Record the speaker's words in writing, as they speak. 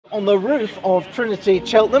On the roof of Trinity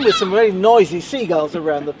Cheltenham with some very noisy seagulls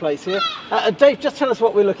around the place here. Dave, just tell us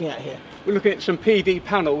what we're looking at here. We're looking at some PV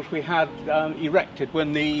panels we had erected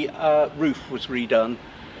when the roof was redone.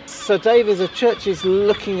 So Dave, as a church is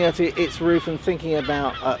looking at its roof and thinking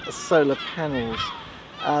about solar panels.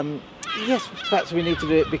 Yes, perhaps we need to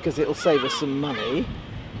do it because it'll save us some money,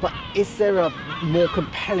 but is there a more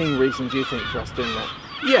compelling reason, do you think, for us doing that?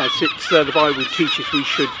 Yes, it's the Bible teaches we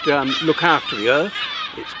should look after the earth.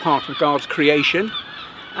 It's part of God's creation,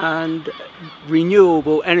 and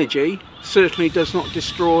renewable energy certainly does not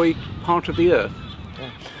destroy part of the earth.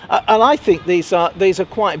 Yeah. And I think these are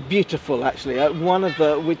quite beautiful, actually.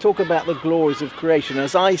 We talk about the glories of creation.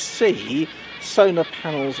 As I see solar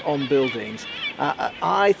panels on buildings,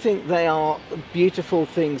 I think they are beautiful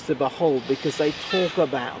things to behold because they talk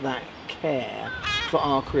about that care for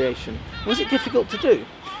our creation. Was it difficult to do?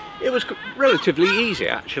 It was relatively easy,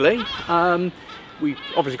 actually. We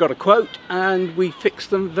obviously got a quote and we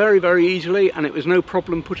fixed them very, very easily, and it was no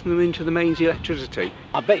problem putting them into the mains electricity.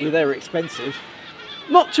 I bet you they were expensive.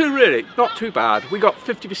 Not too really, not too bad. We got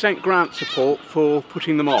 50% grant support for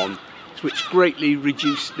putting them on, which greatly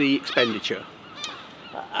reduced the expenditure.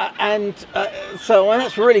 So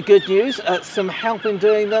that's really good news. Some help in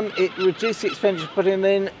doing them. It reduced the expenditure putting them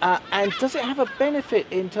in. And does it have a benefit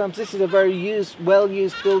in terms? This is a very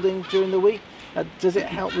well-used building during the week. Does it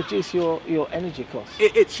help reduce your energy costs?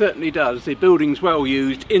 It certainly does. The building's well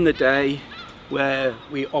used in the day, where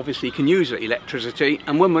we obviously can use electricity,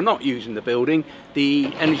 and when we're not using the building,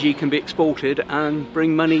 the energy can be exported and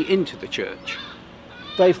bring money into the church.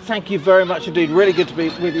 Dave, thank you very much indeed. Really good to be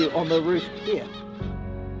with you on the roof here.